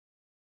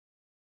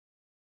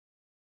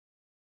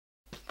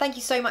Thank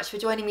you so much for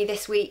joining me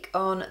this week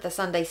on the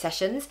Sunday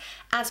sessions.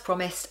 As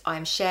promised,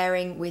 I'm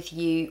sharing with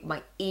you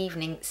my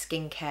evening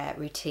skincare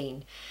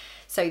routine.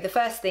 So the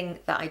first thing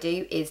that I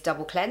do is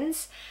double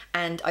cleanse,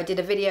 and I did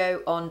a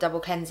video on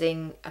double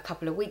cleansing a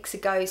couple of weeks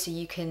ago, so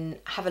you can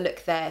have a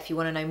look there if you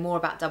want to know more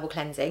about double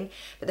cleansing.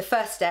 But the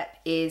first step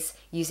is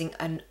using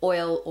an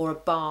oil or a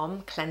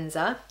balm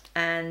cleanser,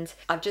 and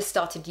I've just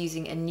started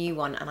using a new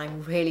one and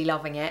I'm really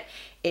loving it.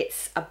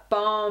 It's a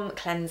balm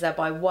cleanser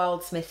by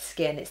Wildsmith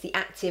Skin. It's the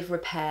Active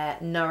Repair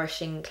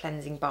Nourishing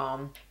Cleansing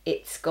Balm.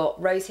 It's got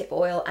rosehip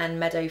oil and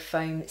meadow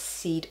foam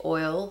seed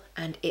oil,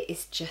 and it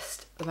is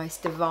just the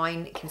most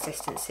divine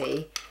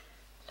consistency.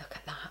 Look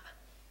at that.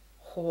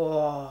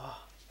 Oh,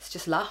 it's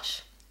just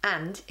lush.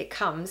 And it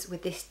comes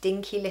with this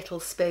dinky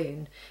little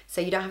spoon, so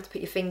you don't have to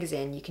put your fingers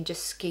in, you can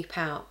just scoop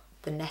out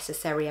the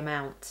necessary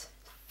amount.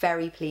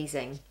 Very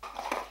pleasing.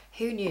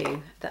 Who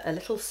knew that a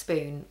little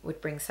spoon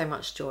would bring so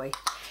much joy?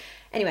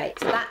 Anyway,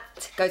 so that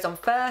goes on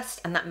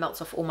first and that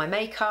melts off all my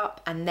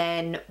makeup, and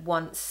then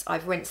once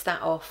I've rinsed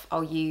that off,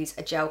 I'll use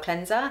a gel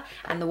cleanser,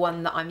 and the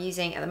one that I'm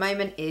using at the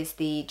moment is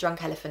the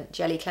Drunk Elephant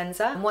Jelly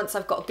Cleanser. And once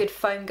I've got a good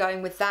foam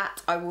going with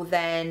that, I will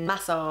then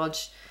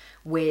massage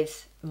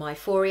with my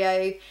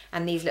Foreo,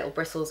 and these little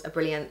bristles are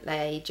brilliant.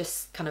 They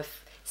just kind of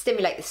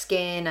stimulate the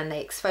skin and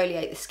they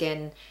exfoliate the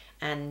skin,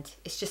 and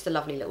it's just a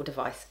lovely little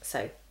device.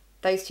 So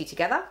those two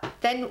together.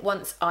 Then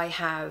once I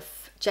have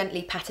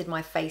gently patted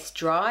my face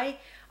dry,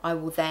 I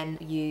will then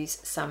use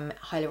some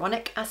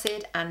hyaluronic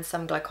acid and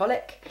some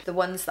glycolic. The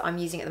ones that I'm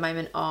using at the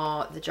moment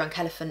are the Drunk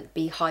Elephant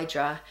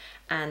B-Hydra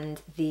and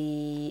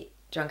the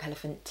Drunk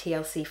Elephant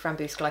T.L.C.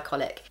 Framboos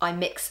glycolic. I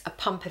mix a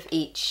pump of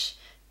each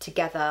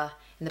together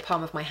in the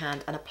palm of my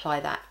hand and apply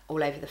that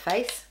all over the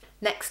face.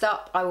 Next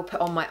up, I will put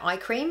on my eye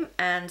cream,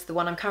 and the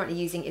one I'm currently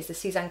using is the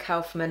Suzanne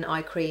Kaufmann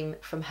eye cream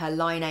from her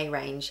Line A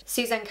range.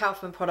 Suzanne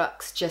Kaufmann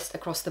products just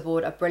across the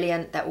board are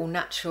brilliant. They're all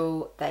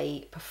natural,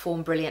 they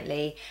perform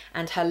brilliantly,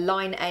 and her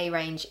Line A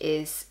range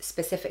is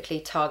specifically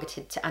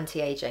targeted to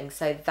anti-aging,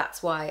 so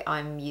that's why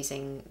I'm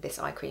using this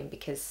eye cream,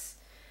 because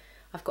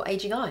I've got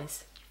aging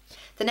eyes.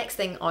 The next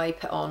thing I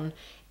put on,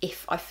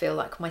 if I feel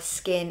like my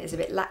skin is a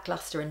bit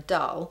lackluster and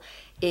dull,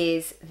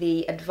 is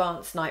the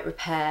Advanced Night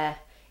Repair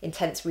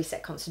Intense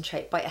Reset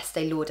Concentrate by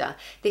Estée Lauder.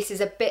 This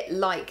is a bit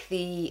like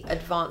the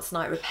Advanced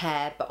Night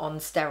Repair but on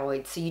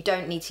steroids, so you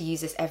don't need to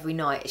use this every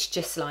night. It's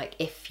just like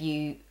if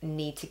you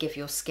need to give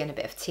your skin a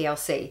bit of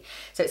TLC.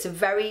 So it's a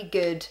very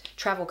good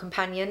travel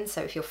companion,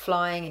 so if you're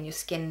flying and your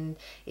skin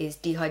is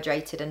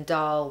dehydrated and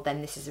dull, then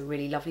this is a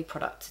really lovely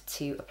product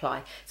to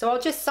apply. So I'll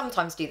just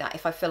sometimes do that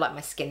if I feel like my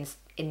skin's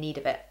in need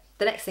of it.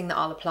 The next thing that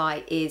I'll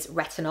apply is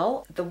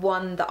retinol. The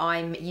one that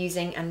I'm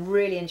using and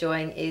really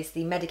enjoying is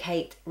the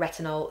Medicate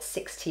Retinol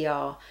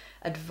 6TR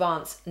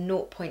Advanced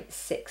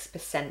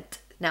 0.6%.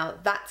 Now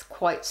that's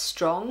quite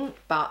strong,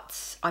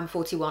 but I'm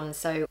 41,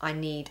 so I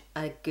need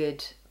a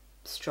good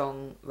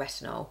strong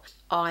retinol.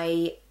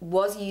 I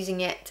was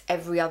using it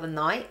every other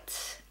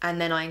night, and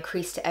then I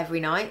increased it every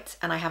night,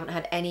 and I haven't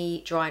had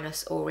any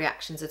dryness or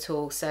reactions at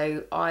all,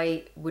 so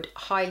I would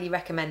highly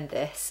recommend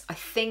this. I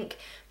think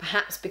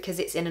perhaps because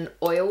it's in an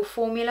oil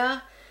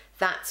formula,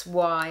 that's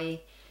why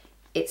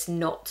it's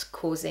not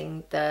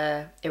causing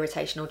the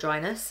irritation or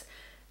dryness,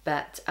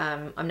 but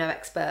I'm no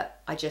expert.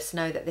 I just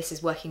know that this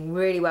is working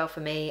really well for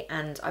me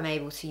and I'm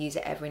able to use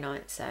it every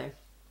night, so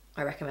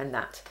I recommend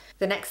that.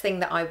 The next thing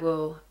that I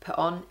will put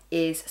on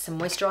is some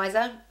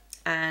moisturiser,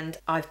 and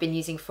I've been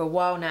using for a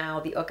while now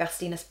the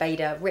Augustinus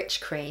Bader Rich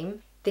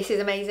Cream. This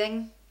is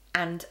amazing,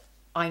 and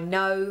I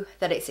know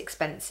that it's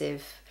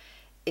expensive.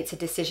 It's a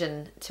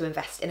decision to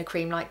invest in a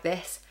cream like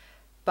this,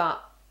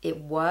 but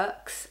it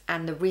works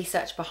and the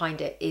research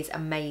behind it is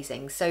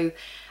amazing. So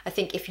I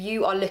think if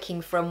you are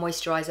looking for a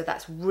moisturiser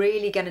that's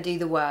really going to do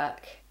the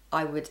work,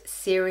 I would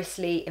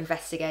seriously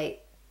investigate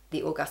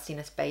the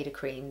Augustinus Bader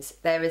creams.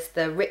 There is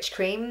the Rich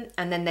Cream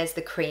and then there's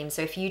the cream.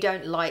 So if you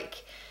don't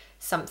like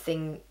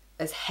something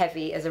as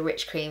heavy as a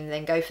Rich Cream,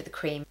 then go for the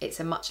cream.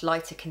 It's a much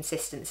lighter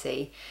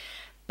consistency,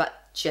 but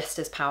just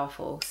as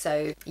powerful.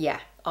 So yeah,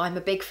 I'm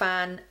a big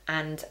fan,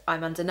 and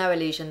I'm under no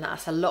illusion that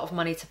that's a lot of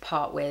money to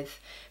part with,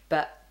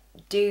 but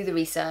do the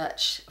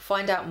research,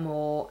 find out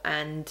more,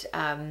 and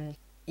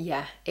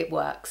yeah, it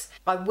works.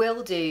 I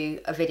will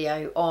do a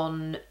video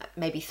on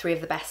maybe 3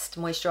 of the best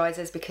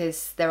moisturisers,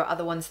 because there are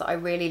other ones that I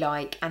really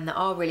like and that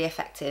are really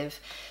effective.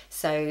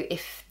 So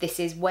if this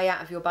is way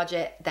out of your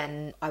budget,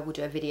 then I will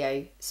do a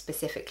video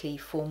specifically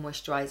for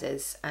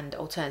moisturisers and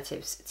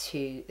alternatives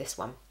to this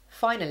one.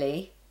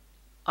 Finally,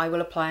 I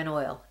will apply an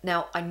oil.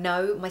 Now, I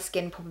know my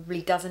skin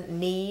probably doesn't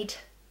need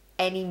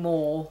any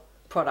more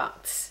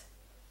products.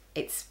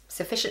 It's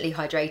sufficiently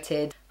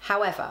hydrated.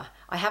 However,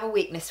 I have a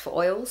weakness for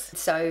oils,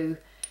 so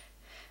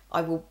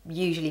I will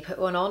usually put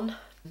one on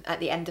at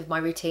the end of my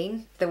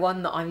routine. The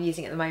one that I'm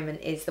using at the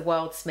moment is the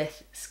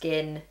Wildsmith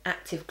Skin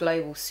Active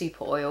Global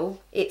Super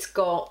Oil. It's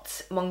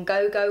got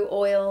Mongogo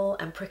oil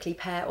and prickly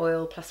pear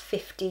oil plus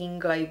 15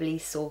 globally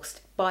sourced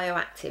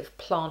bioactive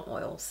plant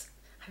oils.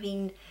 I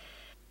mean,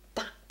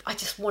 that I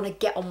just want to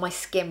get on my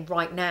skin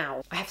right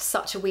now. I have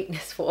such a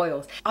weakness for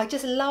oils. I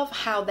just love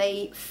how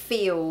they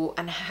feel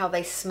and how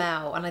they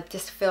smell, and I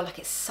just feel like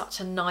it's such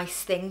a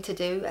nice thing to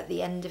do at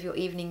the end of your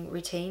evening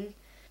routine.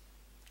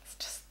 It's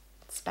just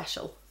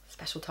special,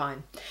 special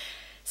time.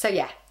 So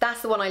yeah,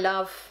 that's the one I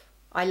love.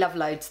 I love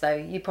loads though.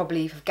 You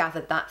probably have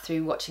gathered that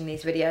through watching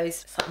these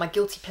videos. It's like my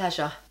guilty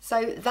pleasure.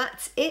 So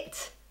that's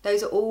it.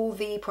 Those are all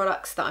the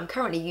products that I'm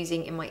currently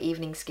using in my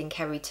evening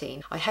skincare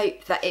routine. I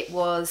hope that it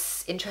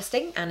was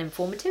interesting and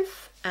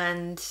informative.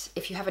 And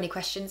if you have any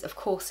questions, of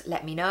course,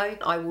 let me know.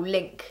 I will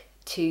link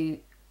to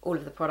all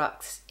of the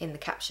products in the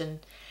caption,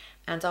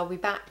 and I'll be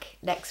back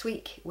next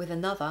week with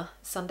another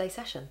Sunday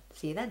session.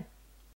 See you then.